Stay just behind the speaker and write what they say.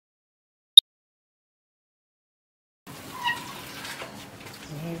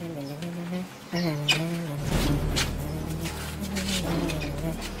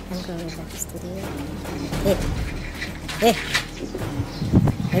studio. Hey, hey,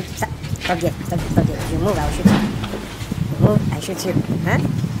 hey, stop there, stop there. If you move, I'll shoot you. You move, I shoot you. Huh?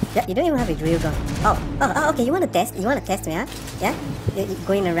 Yeah, you don't even have a drill gun. Oh, okay. You want to test? You want to test me, huh? Yeah. You're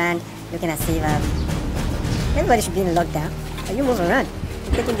going around looking as if everybody should be in lockdown. You move around.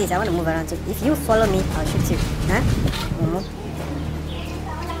 I'm taking this. I want to move around too. If you follow me, I'll shoot you. Huh?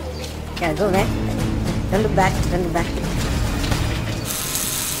 Gotta go, man. Don't look back. Don't look back.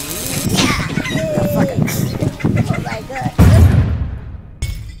 Oh, fuck it. Oh my god.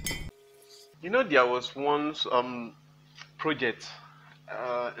 You know, there was once project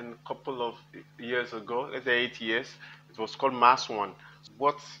in a couple of years ago, let's say 8 years. It was called Mass One.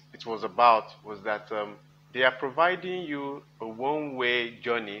 What it was about was that they are providing you a one-way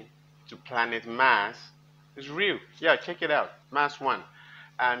journey to planet Mars. It's real. Yeah, check it out. Mars One.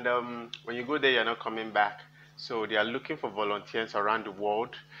 And when you go there, you're not coming back. So they are looking for volunteers around the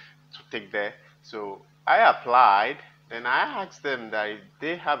world to take there. So I applied. Then I asked them that if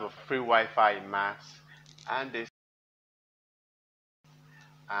they have a free Wi-Fi in Mars, and they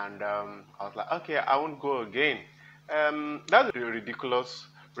and I was like, okay, I won't go again. That's a ridiculous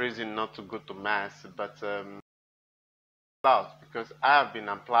reason not to go to Mars, but because I have been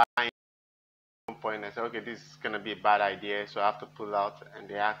applying at one point. I said, okay, this is gonna be a bad idea, so I have to pull out. And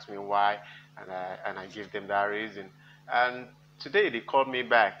they asked me why, and I give them that reason. And today they called me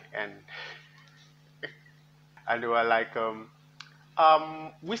back, and and they were like,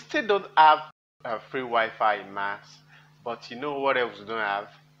 we still don't have free Wi-Fi in Mars, but you know what else we don't have?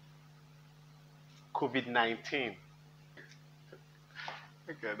 COVID-19.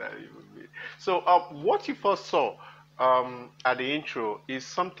 Look at that even be. So what you first saw at the intro is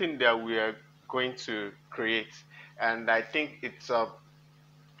something that we are going to create, and I think it's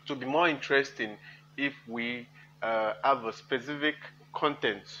to be more interesting if we have a specific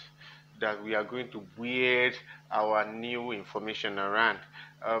content that we are going to weird our new information around.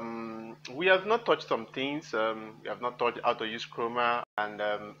 We have not touched some things. We have not taught how to use chroma and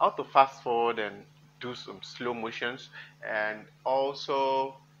how to fast forward and do some slow motions, and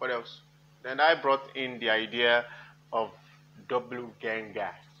also what else? Then I brought in the idea of Doppelganger.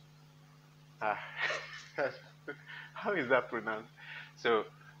 Ah, how is that pronounced? So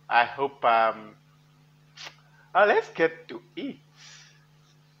I hope let's get to it.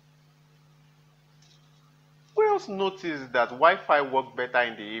 Who else noticed that Wi-Fi work better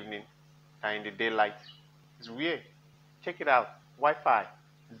in the evening than in the daylight? It's weird. Check it out. Wi-Fi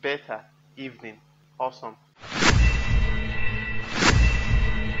better evening. Awesome.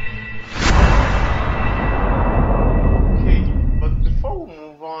 Okay, but before we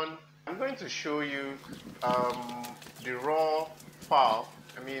move on, I'm going to show you the raw file.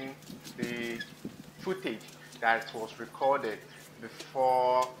 I mean the footage that was recorded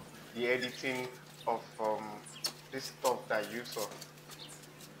before the editing of this stuff that you saw.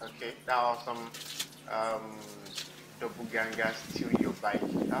 Okay, that was some Doppelganger steal your bike.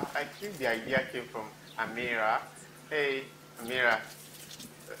 I think the idea came from Amira. Hey, Amira,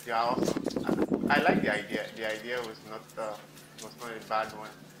 you're awesome. I like the idea. The idea was not a bad one.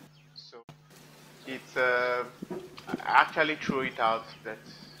 So it's I actually threw it out that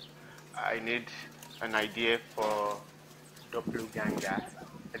I need an idea for Doppelganger,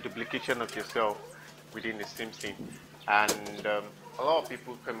 a duplication of yourself within the same scene. And a lot of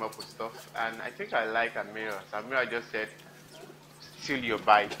people came up with stuff, and I think I like Amira. So Amira just said, steal your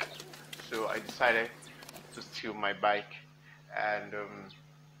bike. So I decided to steal my bike, and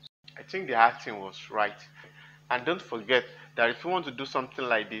I think the acting was right. And don't forget that if you want to do something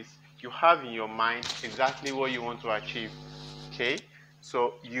like this, you have in your mind exactly what you want to achieve. Okay,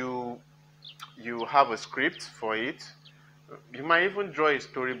 so you have a script for it. You might even draw a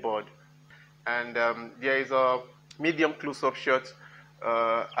storyboard, and there is a medium close-up shot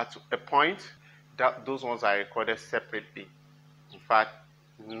at a point. That those ones are recorded separately. In fact,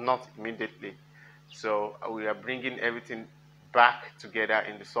 not immediately. So we are bringing everything back together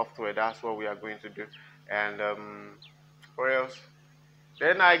in the software. That's what we are going to do. And what else?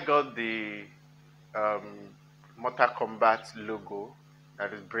 Then I got the Mortal Kombat logo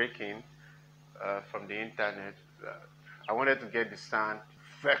that is breaking from the internet. I wanted to get the sound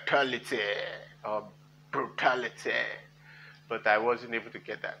fatality or brutality, but I wasn't able to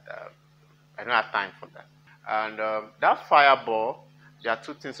get that. I don't have time for that. And that fireball, there are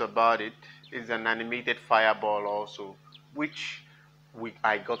two things about it. It's an animated fireball also, which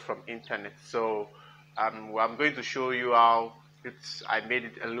I got from internet. So I'm going to show you how I made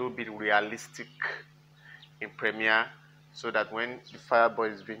it a little bit realistic in Premiere, so that when the fireball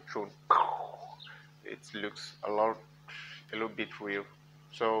is being thrown, it looks a little bit real.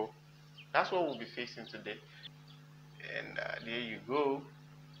 So That's what we'll be facing today. And there you go.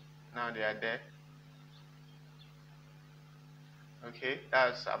 Now they are there. Okay,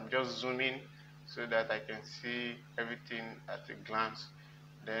 I'm just zooming so that I can see everything at a glance.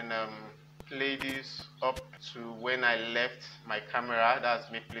 Then play this up to when I left my camera.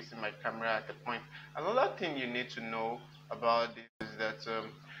 That's me placing my camera at the point. Another thing you need to know about this is that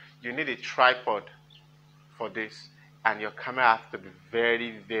you need a tripod for this, and your camera has to be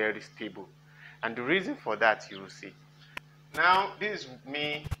very, very stable. And the reason for that you will see. Now this is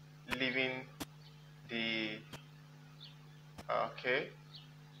me leaving the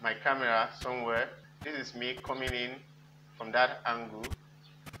my camera somewhere. This is me coming in from that angle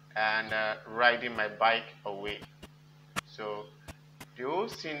and riding my bike away. So the whole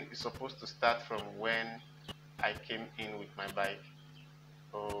scene is supposed to start from when I came in with my bike.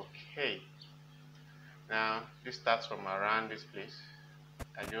 Okay, now this starts from around this place.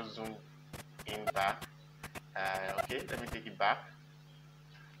 I just zoom in back. Okay, let me take it back.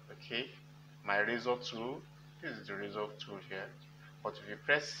 Okay, my razor tool. This is the razor tool here, but if you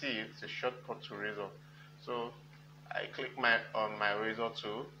press C, it's a shortcut to razor. So I click on my razor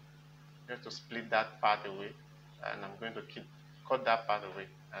tool just to split that part away, and I'm going to cut that part away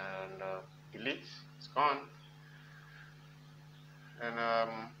and delete. It's gone. And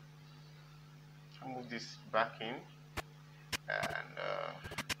I'll move this back in, and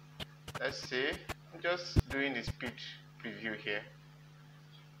let's see. I'm just doing the speed preview here.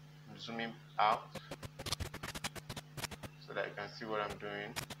 I'm zooming out so that you can see what I'm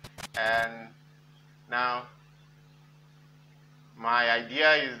doing. And now my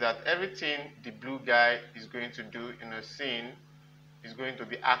idea is that everything the blue guy is going to do in a scene is going to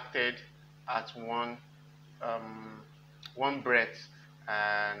be acted at one breath.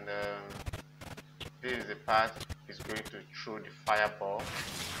 And this is the part he's going to throw the fireball.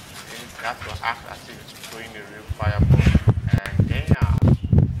 And you have to act as if it's throwing a real fireball. And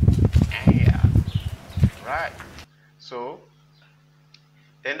yeah, right. So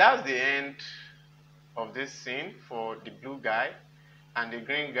then that's the end of this scene for the blue guy, and the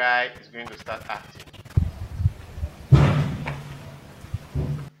green guy is going to start acting.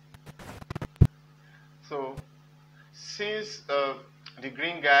 So since the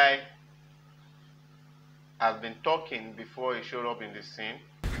green guy has been talking before he showed up in the scene.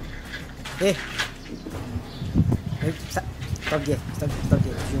 Hey, stop there, stop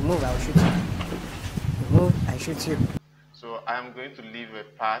there. If you move, I'll shoot you. You move, I shoot you. So I'm going to leave a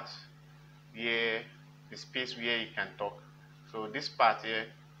part where the space where he can talk. So this part here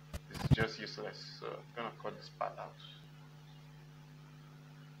is just useless. So I'm gonna cut this part out.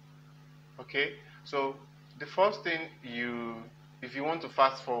 Okay, so the first thing if you want to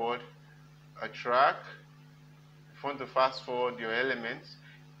fast forward a track, if you want to fast forward your elements,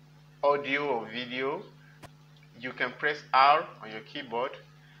 audio or video, you can press R on your keyboard,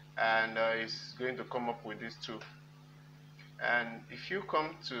 and it's going to come up with these two. And if you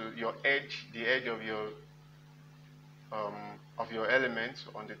come to your edge, the edge of your element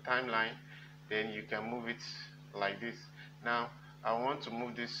on the timeline, then you can move it like this. Now I want to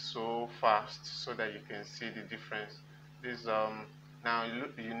move this so fast so that you can see the difference. This now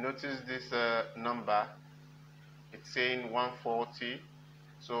you notice this number, it's saying 140.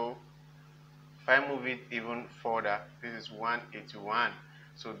 So if I move it even further, this is 181.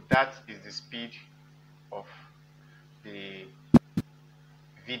 So that is the speed of the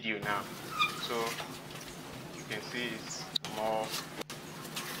video now. So you can see it's more.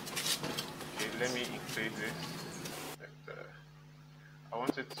 Okay, let me increase this. But, I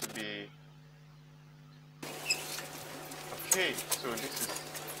want it to be okay. So this is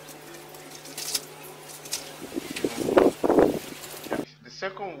the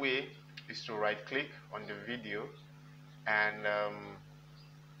second way is to right click on the video and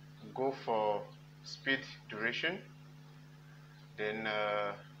go for speed duration, then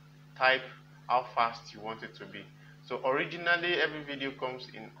type how fast you want it to be. So originally every video comes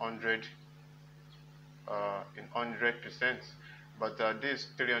in 100%, but this is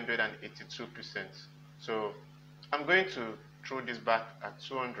 382%. So I'm going to throw this back at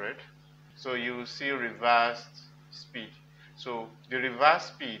 200. So you will see reversed speed. So the reverse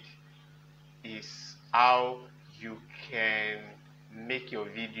speed is how you can make your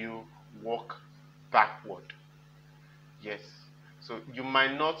video work backward. Yes. So you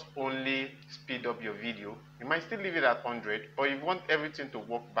might not only speed up your video, you might still leave it at 100, but if you want everything to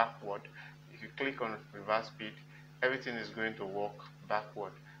work backward, if you click on reverse speed, everything is going to work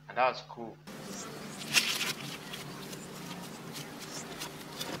backward, and that's cool.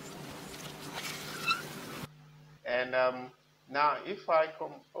 And Now if I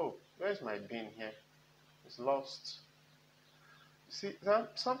come, oh, where's my bin here? It's lost. See,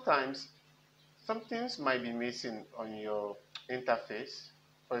 sometimes some things might be missing on your interface.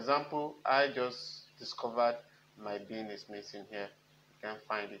 For example, I just discovered my bin is missing here. You can't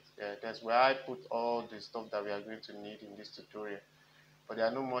find it. That's where I put all the stuff that we are going to need in this tutorial. But there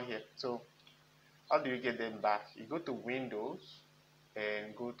are no more here. So how do you get them back? You go to Windows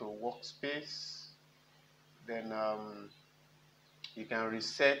and go to Workspace. Then you can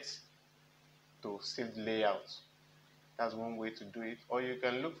reset to saved layout. That's one way to do it. Or you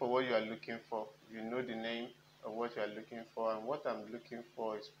can look for what you are looking for. You know the name of what you are looking for, and what I'm looking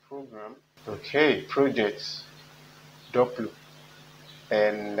for is program. Okay, projects, Doppel,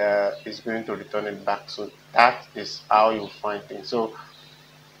 and it's going to return it back. So that is how you find things. So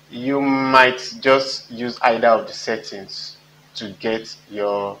you might just use either of the settings to get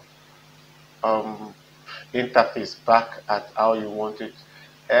your interface back at how you want it.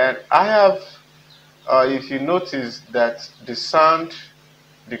 And I have, if you notice that the sound,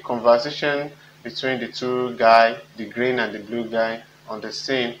 the conversation between the two guys, the green and the blue guy on the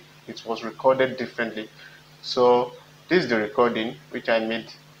scene, it was recorded differently. So this is the recording which I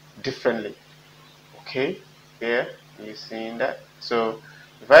made differently. Okay, here you seeing that. So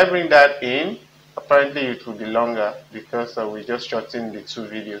if I bring that in, apparently it will be longer because we just shortened the two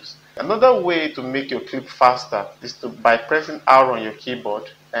videos. Another way to make your clip faster is by pressing R on your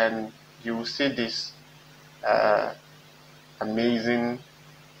keyboard, and you will see this amazing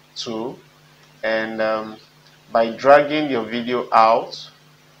tool. And by dragging your video out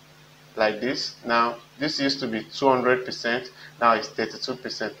like this, now this used to be 200%, now it's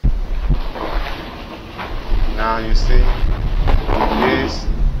 32%. Now you see this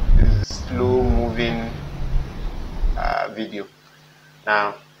is a slow moving video.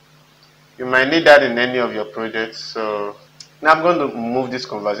 Now you might need that in any of your projects. So now I'm going to move this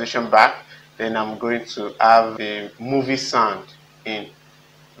conversation back, then I'm going to have the movie sound in.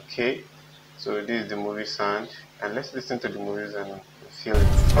 Okay, so this is the movie sound, and let's listen to the movies and feel it.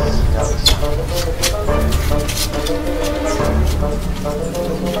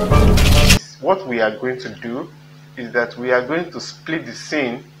 What we are going to do is that we are going to split the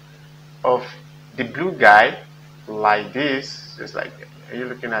scene of the blue guy like this, just like, are you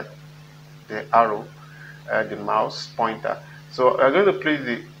looking at the arrow, the mouse pointer? So we're going to place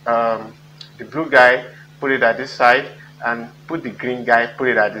the blue guy, put it at this side, and put the green guy, put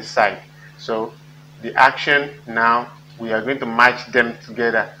it at this side. So the action now, we are going to match them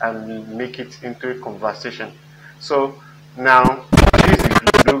together and make it into a conversation. So now this is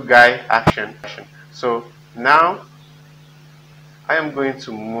the blue guy action. So now I am going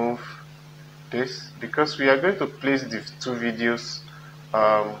to move this because we are going to place the two videos.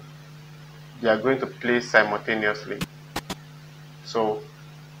 They are going to play simultaneously. So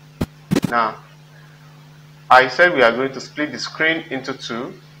now I said we are going to split the screen into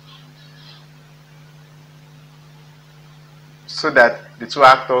two so that the two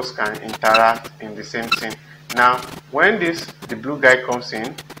actors can interact in the same scene. Now when the blue guy comes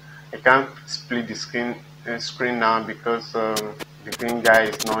in, I can't split the screen now because the green guy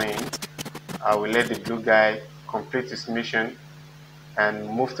is not in. I will let the blue guy complete his mission and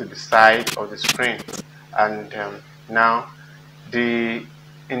move to the side of the screen, and now the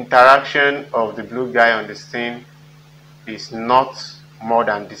interaction of the blue guy on the scene is not more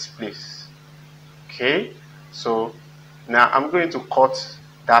than this place. Okay, so now I'm going to cut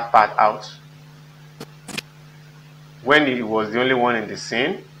that part out when he was the only one in the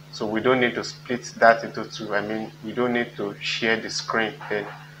scene, so we don't need to split that into two. I mean, we don't need to share the screen. Then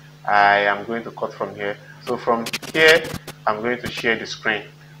I am going to cut from here. So from here I'm going to share the screen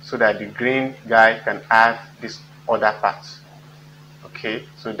so that the green guy can have this other part. Okay,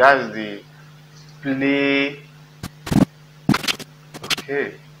 so that's the play.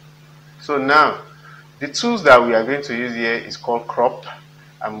 Okay, so now the tools that we are going to use here is called crop.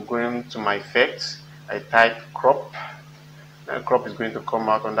 I'm going to my effects, I type crop, and crop is going to come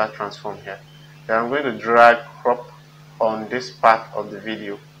out on that transform here. Then I'm going to drag crop on this part of the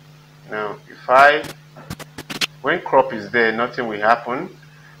video. Now when crop is there, nothing will happen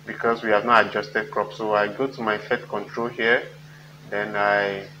because we have not adjusted crop. So I go to my effect control here, then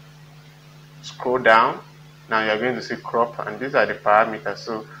I scroll down. Now you're going to see crop, and these are the parameters.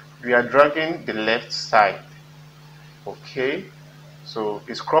 So we are dragging the left side. Okay, so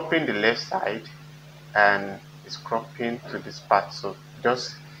it's cropping the left side and it's cropping to this part, so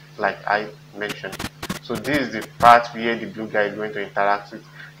just like I mentioned. So this is the part where the blue guy is going to interact with.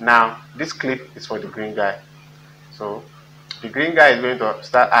 Now this clip is for the green guy, so the green guy is going to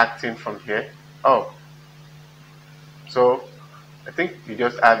start acting from here. Oh, so I think you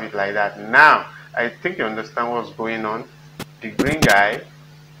just have it like that. Now, I think you understand what's going on. The green guy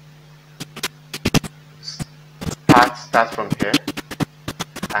starts from here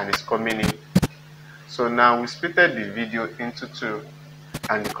and is coming in. So now we splitted the video into two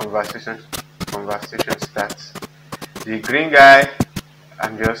and the conversation starts. The green guy,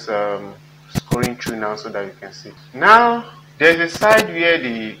 I'm just scrolling through now so that you can see. Now there's a side where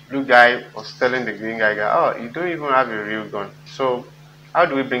the blue guy was telling the green guy, oh, you don't even have a real gun. So how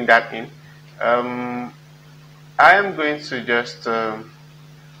do we bring that in? I am going to just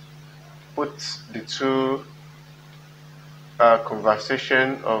put the two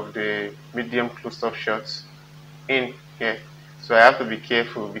conversation of the medium close-up shots in here. So I have to be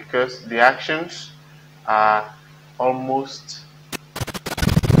careful because the actions are almost,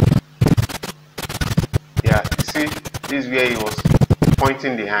 yeah, you see, this is where he was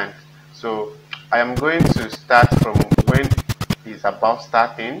pointing the hand. So I am going to start from when he's about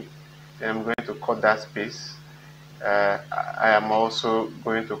starting, then I'm going to cut that space. I am also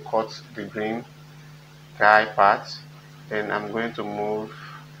going to cut the green guy part, then I'm going to move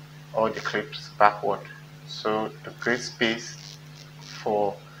all the clips backward, so to create space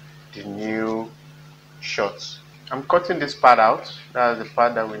for the new shots. I'm cutting this part out. That's the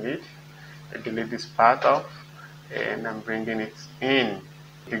part that we need. I delete this part off and I'm bringing it in.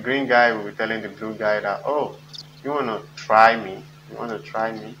 The green guy will be telling the blue guy that, oh, you want to try me,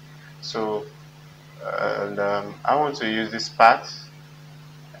 so I want to use this part,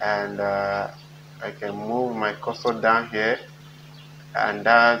 and I can move my cursor down here, and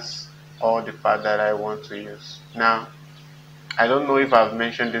that's all the part that I want to use. Now, I don't know if I've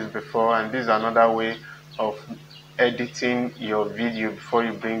mentioned this before, and this is another way of editing your video before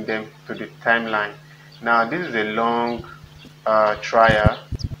you bring them to the timeline. Now, this is a long trial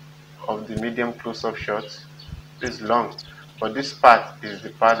of the medium close-up shots. This is long, but this part is the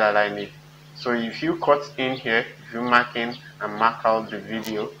part that I need. So if you cut in here, if you mark in and mark out the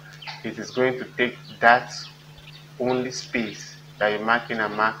video, it is going to take that only space that you mark in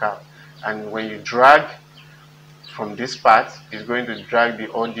and mark out. And when you drag from this part, it's going to drag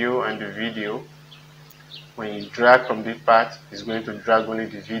the audio and the video. When you drag from this part, it's going to drag only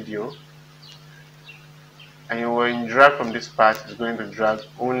the video. And when you drag from this part, it's going to drag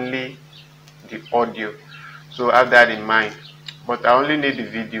only the audio. So have that in mind. But I only need the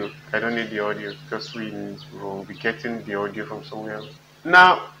video, I don't need the audio, because we will be getting the audio from somewhere else.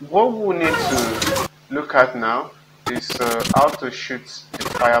 Now, what we need to look at now is how to shoot the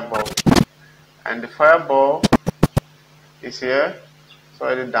fireball. And the fireball is here. It's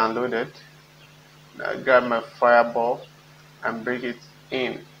already downloaded. Now I grab my fireball and bring it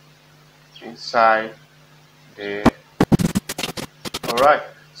inside there. Alright,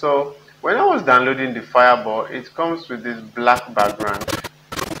 so when I was downloading the fireball, it comes with this black background.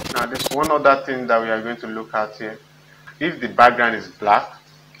 Now there's one other thing that we are going to look at here. If the background is black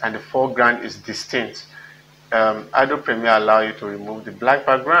and the foreground is distinct, Adobe Premiere allows you to remove the black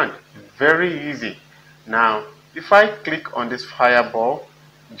background. Very easy. Now, if I click on this fireball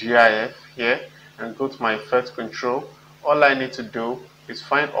GIF here and go to my effect control, all I need to do is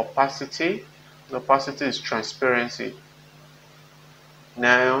find opacity. The opacity is transparency.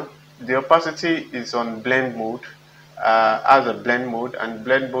 Now, the opacity is on blend mode, as a blend mode, and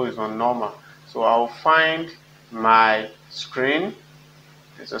blend mode is on normal. So I'll find my screen.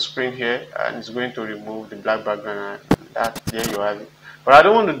 There's a screen here, and it's going to remove the black background. And that, there you have it. But I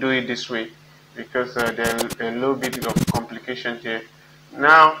don't want to do it this way because there's a little bit of complication here.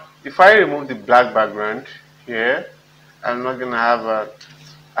 Now, if I remove the black background here, I'm not going to have a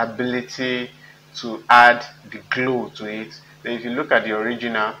ability to add the glow to it. Then if you look at the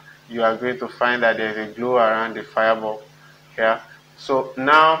original, you are going to find that there's a glow around the fireball here. So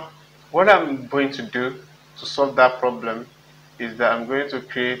now, what I'm going to do to solve that problem is that I'm going to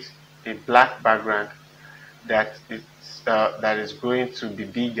create a black background that is going to be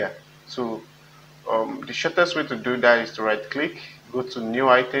bigger. So the shortest way to do that is to right click, go to new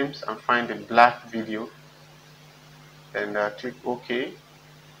items and find the black video, and click OK.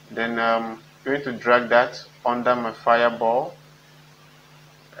 Then I'm going to drag that under my fireball,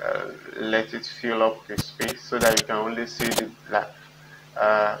 let it fill up the space so that you can only see the black,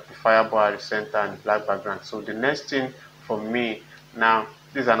 the fireball at the center and the black background. So the next thing for me now,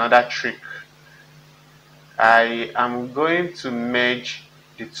 this is another trick. I am going to merge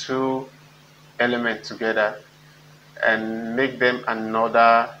the two elements together and make them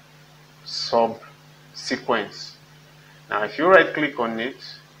another sub sequence. Now if you right click on it,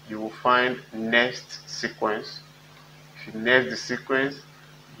 you will find next sequence. If you next the sequence,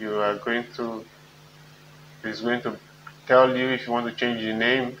 you are going to, it's going to tell you if you want to change the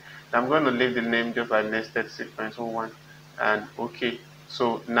name. I'm going to leave the name just like nested sequence 01 and okay.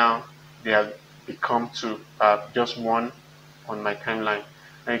 So now they have become two, just one on my timeline.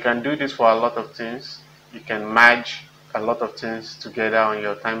 And you can do this for a lot of things. You can merge a lot of things together on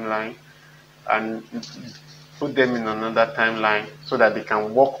your timeline and put them in another timeline so that they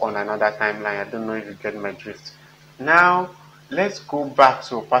can work on another timeline. I don't know if you get my drift. Now let's go back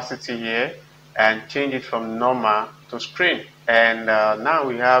to opacity here and change it from normal to screen. And now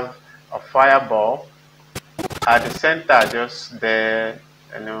we have a fireball at the center, just there.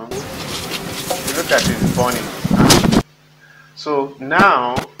 You know, you look at it burning. So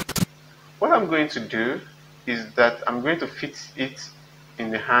now what I'm going to do is that I'm going to fit it in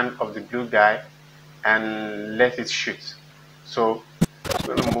the hand of the blue guy and let it shoot. So I'm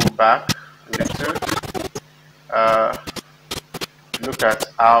going to move back a little. Look at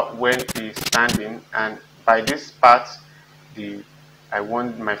how when he's standing, and by this part, I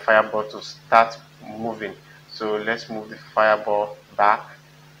want my fireball to start moving. So let's move the fireball back.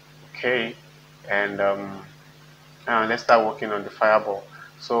 Okay, and now let's start working on the fireball.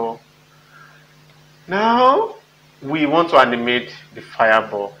 So now we want to animate the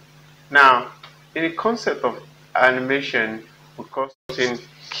fireball. Now, in the concept of animation, we call it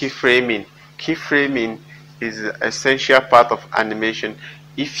keyframing. Keyframing is an essential part of animation.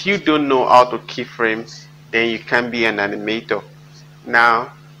 If you don't know how to keyframe, then you can be an animator.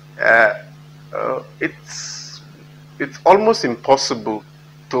 Now, it's almost impossible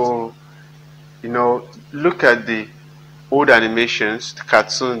to look at the old animations, the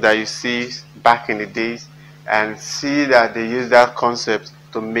cartoons that you see back in the days, and see that they use that concept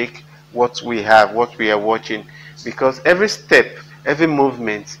to make what we have, what we are watching, because every step, every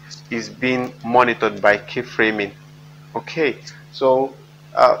movement is being monitored by keyframing. Okay, so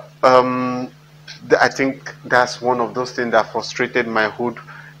I think that's one of those things that frustrated my hood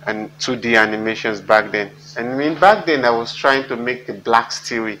and 2D animations back then. And I mean, back then I was trying to make the black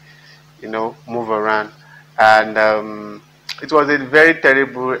steel, move around, and it was a very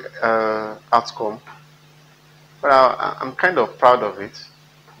terrible outcome. But I'm kind of proud of it.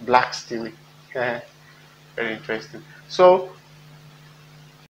 Black steel, very interesting. So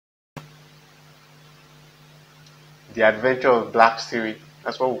the adventure of black steel,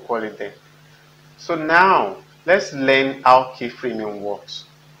 that's what we call it then. So now let's learn how keyframing works.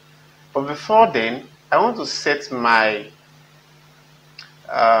 But before then, I want to set my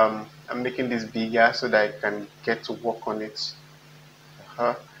I'm making this bigger so that I can get to work on it.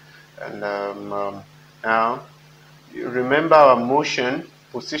 And now you remember our motion,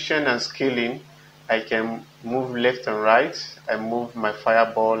 position and scaling. I can move left and right. I move my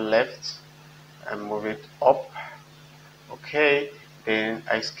fireball left and move it up. Okay, then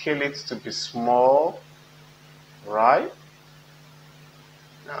I scale it to be small, right?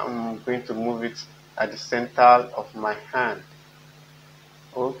 Now I'm going to move it at the center of my hand.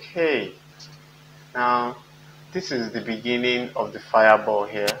 Okay, now this is the beginning of the fireball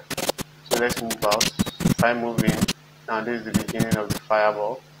here. So let's move out. If I move in, now this is the beginning of the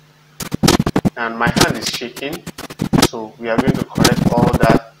fireball. And my hand is shaking, so we are going to correct all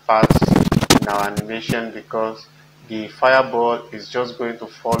that parts in our animation because the fireball is just going to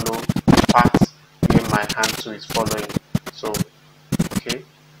follow the path where my hand too is following. So okay,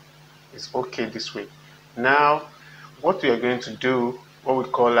 it's okay this way. Now what we are going to do, what we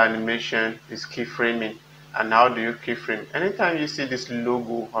call animation, is keyframing. And how do you keyframe? Anytime you see this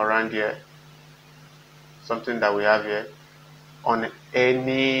logo around here, something that we have here on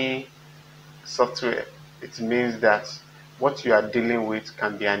any software, it means that what you are dealing with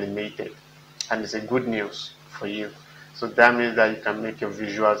can be animated, and it's a good news for you. So that means that you can make your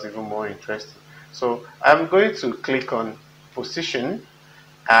visuals even more interesting. So I'm going to click on position,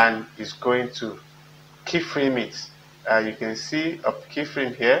 and it's going to keyframe it. You can see a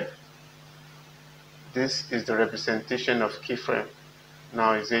keyframe here. This is the representation of keyframe.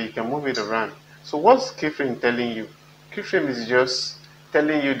 Now you say you can move it around. So what's keyframe telling you? Keyframe is just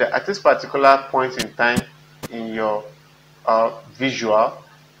telling you that at this particular point in time in your visual,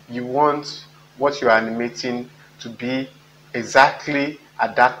 you want what you're animating to be exactly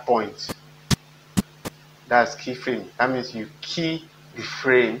at that point. That's keyframe. That means you key the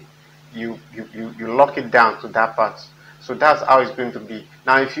frame, you lock it down to that part. So that's how it's going to be.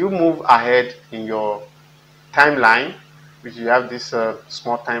 Now if you move ahead in your timeline, which you have this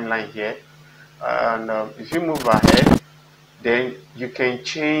small timeline here, and if you move ahead, then you can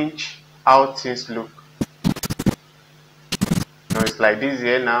change how things look. Now it's like this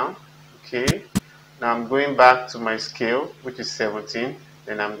here now. Okay, now I'm going back to my scale, which is 17.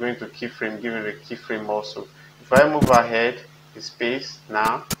 Then I'm going to keyframe, give it a keyframe also. If If I move ahead the space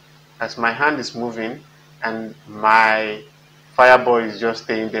now, as my hand is moving and my fireball is just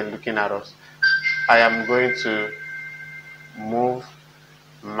staying there looking at us, I am going to move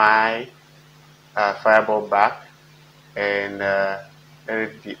my fireball back and let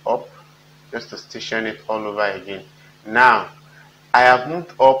it be up, just to station it all over again. Now I have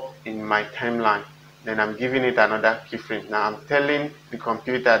moved up in my timeline, then I'm giving it another keyframe. Now I'm telling the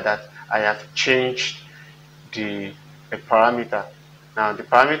computer that I have changed the parameter. Now the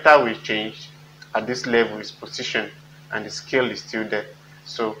parameter we changed at this level is position, and the scale is still there.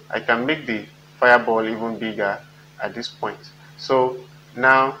 So I can make the fireball even bigger at this point. So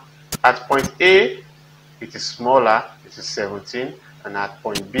now at point A it is smaller, it is 17, and at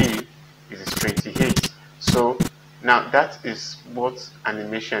point B it is 28. So now that is what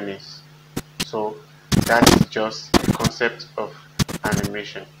animation is. So that is just the concept of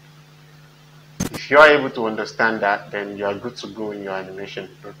animation. If you are able to understand that, then you are good to go in your animation.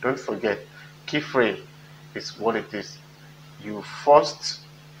 But don't forget, keyframe is what it is. You first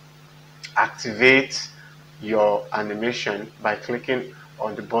activate your animation by clicking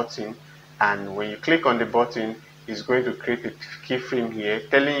on the button, and when you click on the button, it's going to create a keyframe here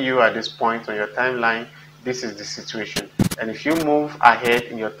telling you at this point on your timeline this is the situation. And if you move ahead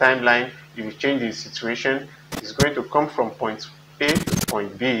in your timeline, if you change the situation, it's going to come from point A to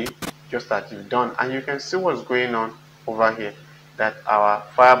point B, just like you've done. And you can see what's going on over here, that our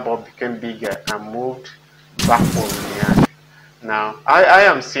fireball became bigger and moved backward in the hand. Now I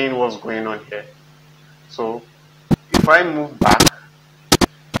am seeing what's going on here. So if I move back,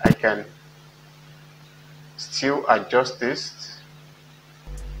 I can still adjust this.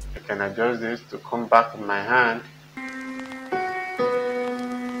 I can adjust this to come back with my hand.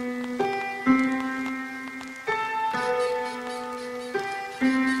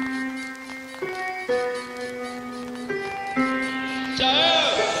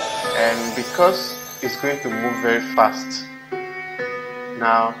 And because it's going to move very fast,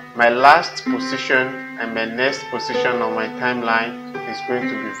 now my last position and my next position on my timeline is going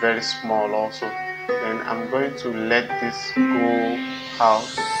to be very small also. Then I'm going to let this go out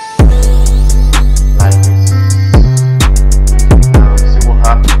like this. Now see what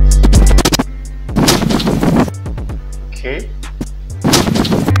happens. Okay.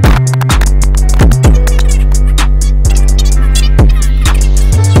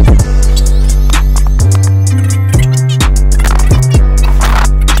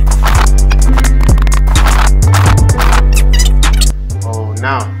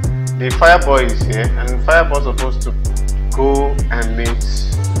 Now the fireball is here, and the fireball is supposed to go and meet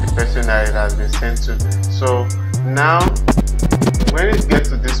the person that it has been sent to. So now when it gets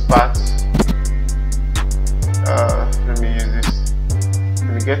to this part, let me use this.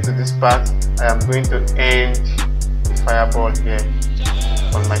 When we get to this part, I am going to end the fireball here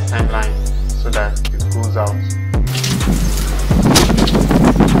on my timeline so that it goes out.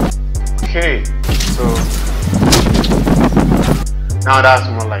 Okay, so now that's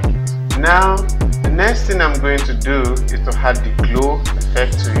more like it. Now the next thing I'm going to do is to add the glow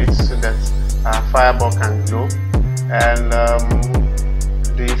effect to it so that our fireball can glow. And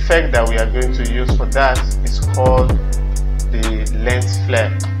the effect that we are going to use for that is called the lens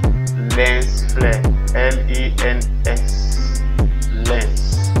flare. Lens flare, L-E-N-S,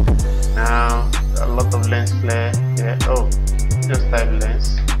 lens. Now a lot of lens flare here. Oh, just type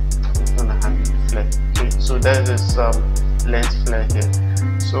lens. I'm gonna handle the flare. Okay, so there is lens flare here.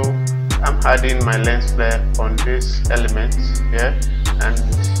 So I'm adding my lens flare on this element here, and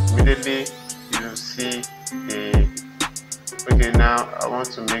immediately you will see the. Okay, now I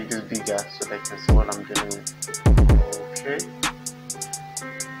want to make this bigger so that I can see what I'm dealing with. Okay,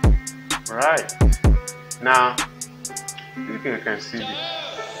 right. Now I think you can see this.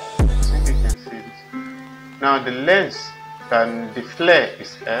 I think you can see this. Now the lens and the flare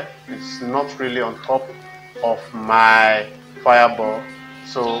is here. It's not really on top of my fireball.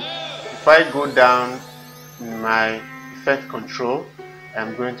 So if I go down in my effect control,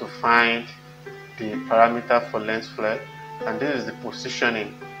 I'm going to find the parameter for lens flare, and this is the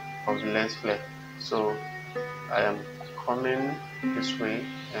positioning of the lens flare. So I am coming this way,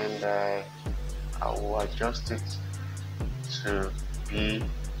 and I will adjust it to be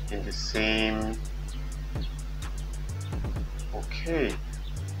in the same. Okay,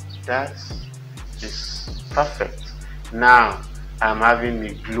 that is perfect. Now I'm having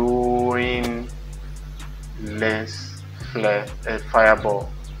a glowing lens flare fireball.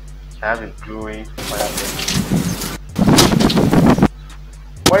 I have a glowing fireball.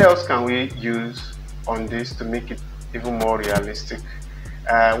 What else can we use on this to make it even more realistic?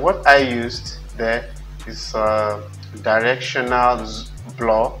 What I used there is directional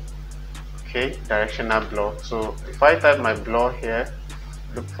blur. Okay, directional blur. So if I type my blur here,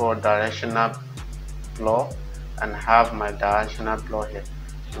 look for directional blur and have my directional blur here,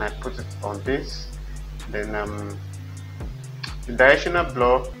 and I put it on this, then the directional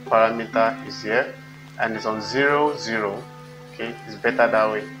blur parameter is here and it's on 0 0. Okay, it's better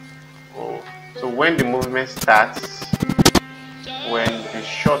that way. So when the movement starts, when the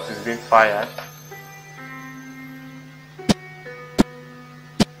shot is being fired,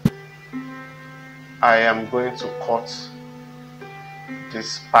 I am going to cut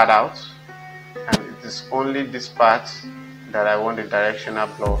this part out, and it is only this part that I want the directional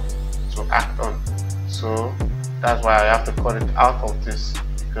blur to act on. So that's why I have to cut it out of this,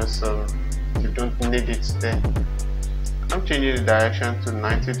 because you don't need it there. I'm changing the direction to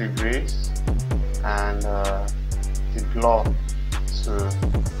 90 degrees and the blur to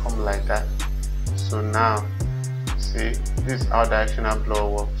come like that. So now see, this is how directional blur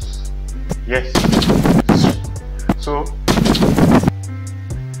works. Yes. So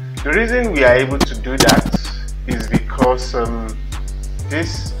the reason we are able to do that is because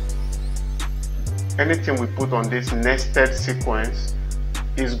anything we put on this nested sequence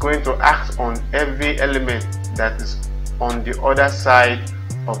is going to act on every element that is on the other side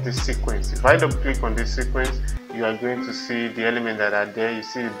of this sequence. If I double click on this sequence, you are going to see the elements that are there. You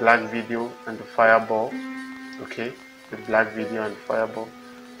see the black video and the fireball. Okay, the black video and the fireball.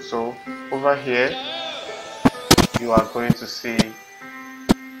 So over here you are going to see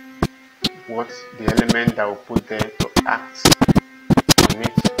what the element that we put there to act on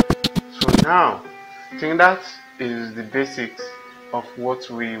it. So now I think that is the basics of what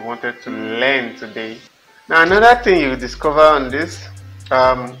we wanted to learn today. Now another thing you discover on this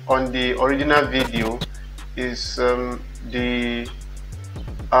on the original video is the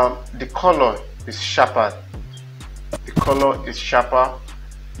color is sharper. The color is sharper.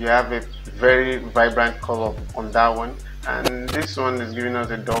 You have a very vibrant color on that one, and this one is giving us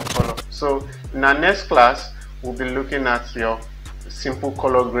a dull color. So in our next class we'll be looking at your simple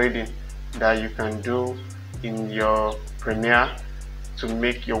color grading that you can do in your Premiere to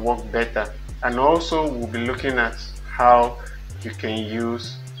make your work better, and also we'll be looking at how you can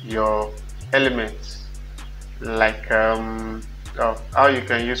use your elements, like how you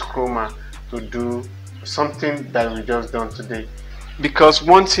can use chroma to do something that we just done today. Because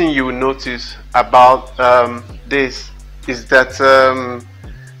one thing you will notice about this is that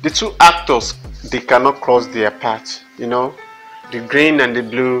the two actors, they cannot cross their path. You know, the green and the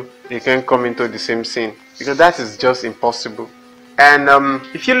blue, they can come into the same scene, because that is just impossible. And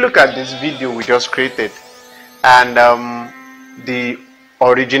if you look at this video we just created and the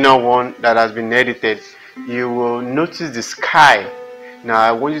original one that has been edited, you will notice the sky. Now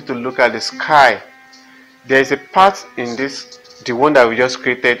I want you to look at the sky. There is a part in this, the one that we just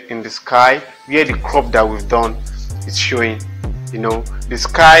created in the sky, where the crop that we've done is showing. You know, the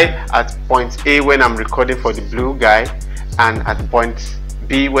sky at point A when I'm recording for the blue guy, and at point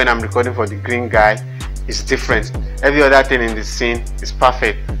B when I'm recording for the green guy is different. Every other thing in the scene is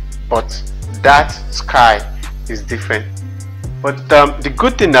perfect, but that sky is different. But the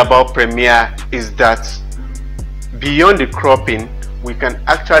good thing about Premiere is that beyond the cropping, we can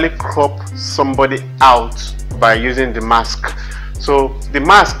actually crop somebody out by using the mask. So the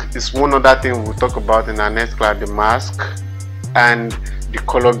mask is one other thing we'll talk about in our next class, the mask and the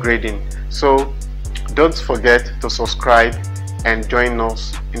color grading. So don't forget to subscribe and join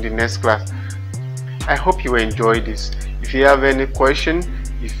us in the next class. I hope you enjoyed this. If you have any question,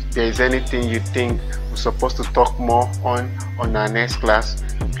 if there is anything you think we're supposed to talk more on our next class,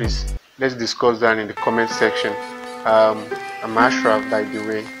 please let's discuss that in the comment section. I'm Ashraf, by the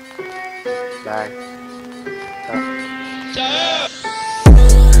way. Bye.